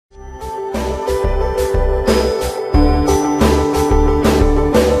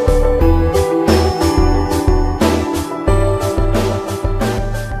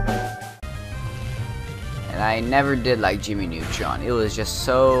never did like Jimmy Neutron. It was just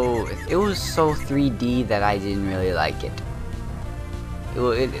so 3D that I didn't really like it.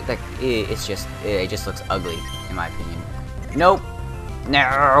 It just looks ugly in my opinion. Nope.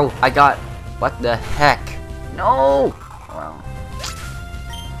 No. I got. What the heck? No.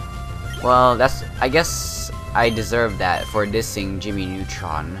 Well, that's. I guess I deserve that for dissing Jimmy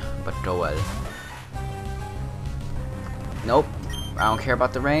Neutron, but oh well. Nope. I don't care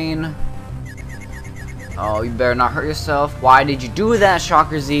about the rain. Oh, you better not hurt yourself. Why did you do that,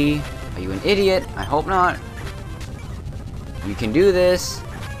 Shocker Z? Are you an idiot? I hope not. You can do this.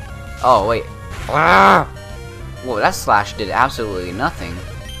 Oh, wait. Ah! Whoa, that slash did absolutely nothing.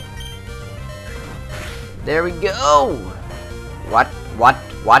 There we go! What? What?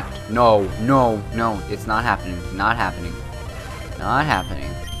 What? No, no, no. It's not happening. Not happening. Not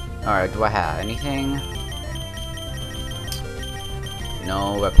happening. Alright, do I have anything?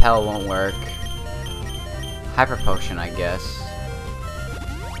 No, repel won't work. Hyper potion, I guess.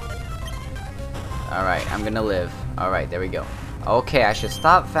 Alright, I'm gonna live. Alright, there we go. Okay, I should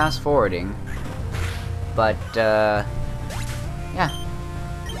stop fast forwarding. But, yeah.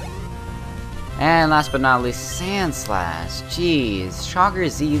 And last but not least, Sand Slash. Jeez, Shocker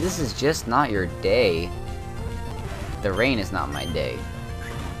Z, this is just not your day. The rain is not my day.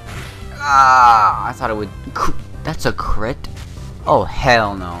 Ah, I thought it would. That's a crit? Oh,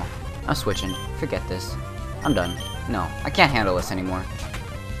 hell no. I'm switching. Forget this. I'm done. No, I can't handle this anymore.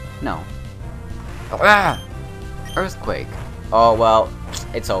 No. Ah! Earthquake. Oh, well,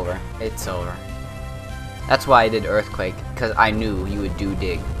 it's over. It's over. That's why I did Earthquake, because I knew you would do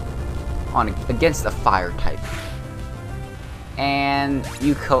Dig against a fire type. And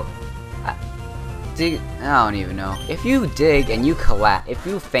you dig. I don't even know. If you dig and you collapse, if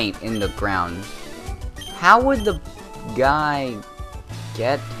you faint in the ground, how would the guy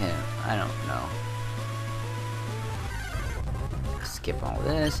get him? I don't know. Skip all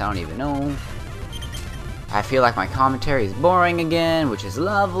this. I don't even know. I feel like my commentary is boring again, which is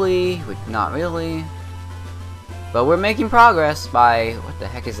lovely, which not really. But we're making progress by... What the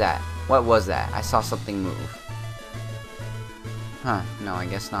heck is that? What was that? I saw something move. Huh, no, I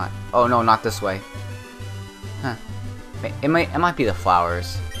guess not. Oh, no, not this way. Huh. It might be the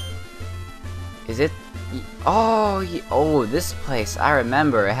flowers. Is it? Oh, oh, this place. I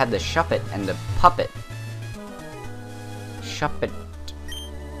remember. It had the Shuppet and the Puppet. Shuppet.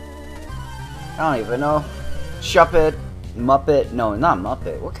 I don't even know. Shuppet. Muppet. No, not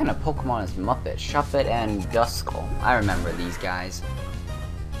Muppet. What kind of Pokemon is Muppet? Shuppet and Duskull. I remember these guys.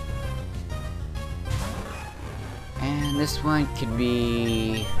 And this one could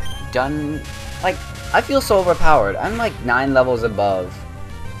be done. Like, I feel so overpowered. I'm like 9 levels above.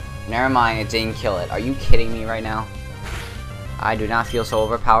 Never mind, it didn't kill it. Are you kidding me right now? I do not feel so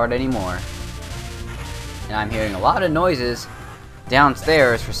overpowered anymore. And I'm hearing a lot of noises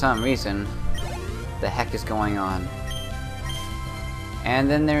downstairs for some reason. What the heck is going on? And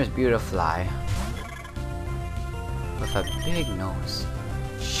then there's Beautifly. With a big nose.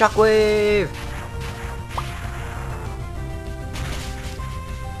 Shockwave!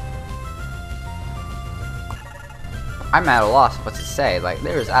 I'm at a loss what to say. Like,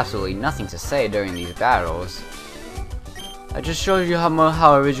 there is absolutely nothing to say during these battles. I just showed you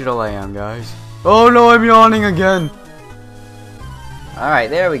how original I am, guys. Oh no, I'm yawning again! Alright,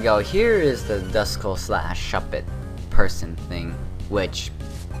 there we go. Here is the Duskull slash Shuppet person thing. Which,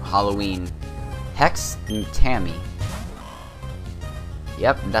 Halloween. Hex and Tammy.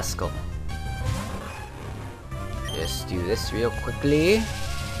 Yep, Duskull. Just do this real quickly.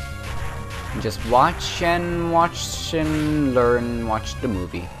 Just watch and learn, watch the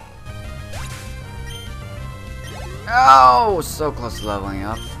movie. Oh, so close to leveling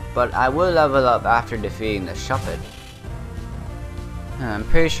up. But I will level up after defeating the Shuppet. I'm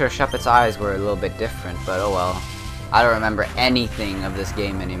pretty sure Shuppet's eyes were a little bit different, but oh well. I don't remember anything of this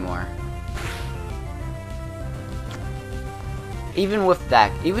game anymore. Even with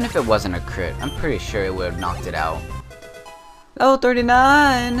that, even if it wasn't a crit, I'm pretty sure it would have knocked it out. Level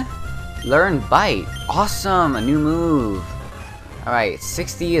 39! Learn Bite. Awesome! A new move. Alright,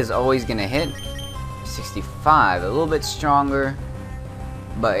 60 is always gonna hit. 65, a little bit stronger.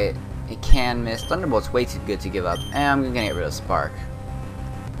 But it can miss. Thunderbolt's way too good to give up. And I'm gonna get rid of Spark.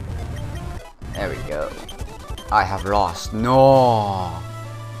 There we go. I have lost. No!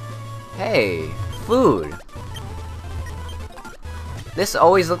 Hey! Food! This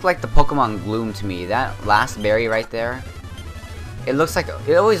always looked like the Pokemon Gloom to me. That last berry right there. It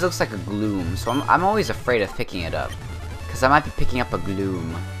always looks like a Gloom, so I'm always afraid of picking it up, because I might be picking up a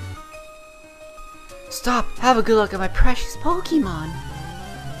Gloom. Stop! Have a good look at my precious Pokemon!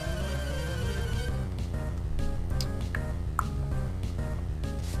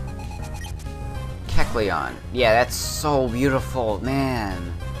 Kecleon. Yeah, that's so beautiful,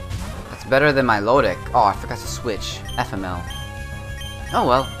 man. That's better than my Lodic. Oh, I forgot to switch. FML. Oh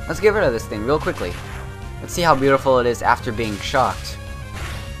well, let's get rid of this thing real quickly. Let's see how beautiful it is after being shocked.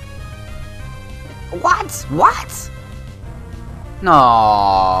 What? What?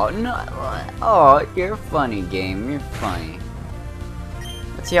 No, no. Oh, you're funny, game. You're funny.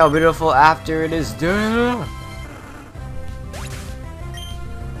 Let's see how beautiful after it is done.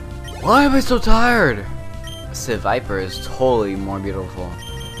 Why am I so tired? Civ Viper is totally more beautiful.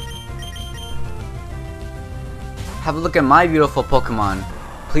 Have a look at my beautiful Pokemon.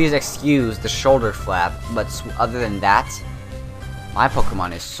 Please excuse the shoulder flap, but other than that, my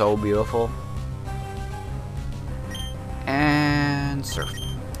Pokemon is so beautiful. And surf.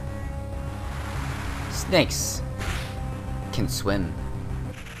 Snakes can swim,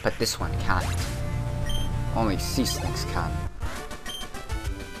 but this one can't. Only sea snakes can.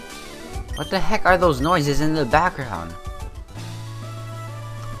 What the heck are those noises in the background?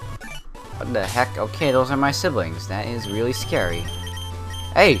 What the heck? Okay, those are my siblings. That is really scary.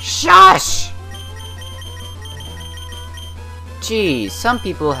 Hey, shush! Geez, some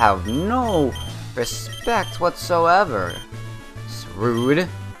people have no respect whatsoever. It's rude.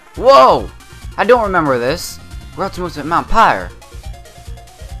 Whoa! I don't remember this. We're about to move to Mount Pyre.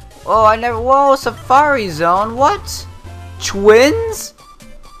 Oh, I never. Whoa, Safari Zone. What? Twins?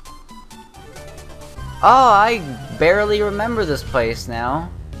 Oh, I barely remember this place now.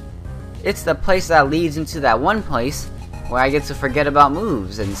 It's the place that leads into that one place where I get to forget about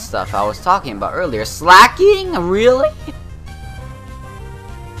moves and stuff I was talking about earlier. Slacking? Really?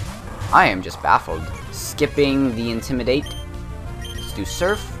 I am just baffled. Skipping the Intimidate. Let's do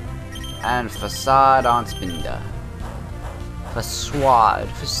Surf. And Facade on Spinda. Facade.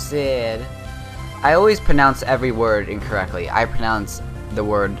 I always pronounce every word incorrectly. I pronounce the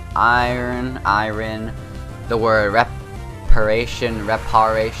word iron, the word reparation.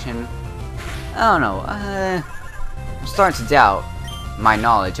 I don't know. I'm starting to doubt my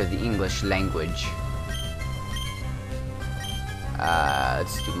knowledge of the English language.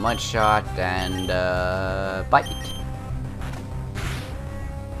 Let's do Mudshot and Bite.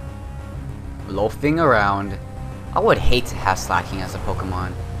 Loafing around. I would hate to have Slacking as a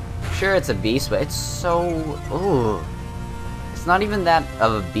Pokemon. Sure, it's a beast, but it's so... Ooh. It's not even that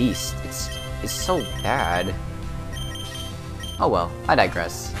of a beast. It's so bad. Oh well, I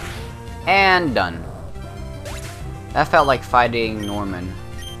digress. And done. That felt like fighting Norman.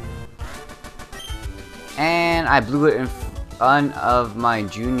 And I blew it in front of my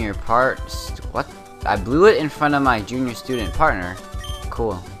junior What? I blew it in front of my junior student partner.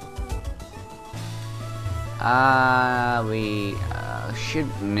 Cool. We should...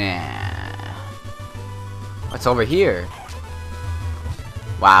 Nah. What's over here?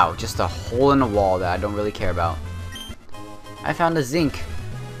 Wow, just a hole in the wall that I don't really care about. I found a zinc.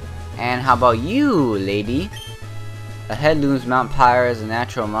 And how about you, lady? Ahead looms Mount Pyre as a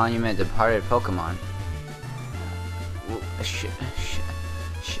natural monument to departed Pokemon. Shut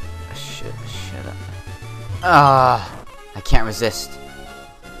up. I can't resist.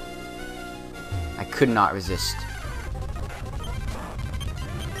 I could not resist.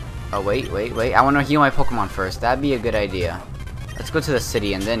 Oh, wait. I want to heal my Pokemon first. That'd be a good idea. Let's go to the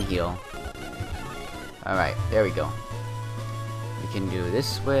city and then heal. Alright, there we go. We can do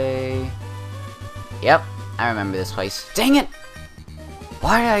this way. Yep, I remember this place. Dang it!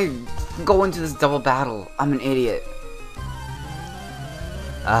 Why did I go into this double battle? I'm an idiot.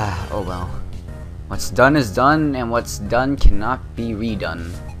 Oh well. What's done is done, and what's done cannot be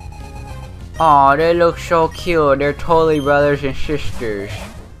redone. Aw, they look so cute. They're totally brothers and sisters.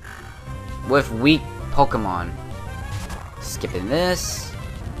 With weak Pokemon. Skipping this.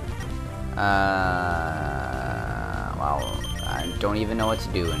 Wow. I don't even know what to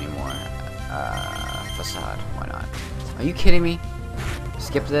do anymore. Facade. Why not? Are you kidding me?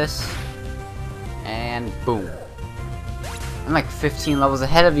 Skip this. And boom. I'm like 15 levels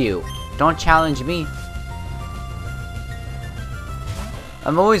ahead of you. Don't challenge me.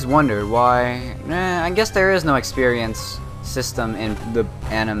 I've always wondered why... I guess there is no experience system in the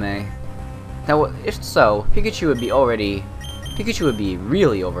anime. Now, if so, Pikachu would be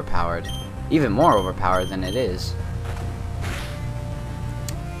really overpowered. Even more overpowered than it is.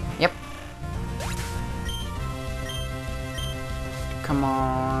 Yep. Come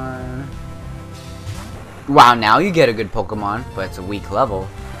on. Wow, now you get a good Pokemon, but it's a weak level.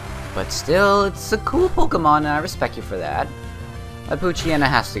 But still, it's a cool Pokemon, and I respect you for that. But Poochyena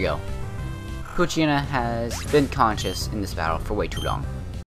has to go. Poochyena has been conscious in this battle for way too long.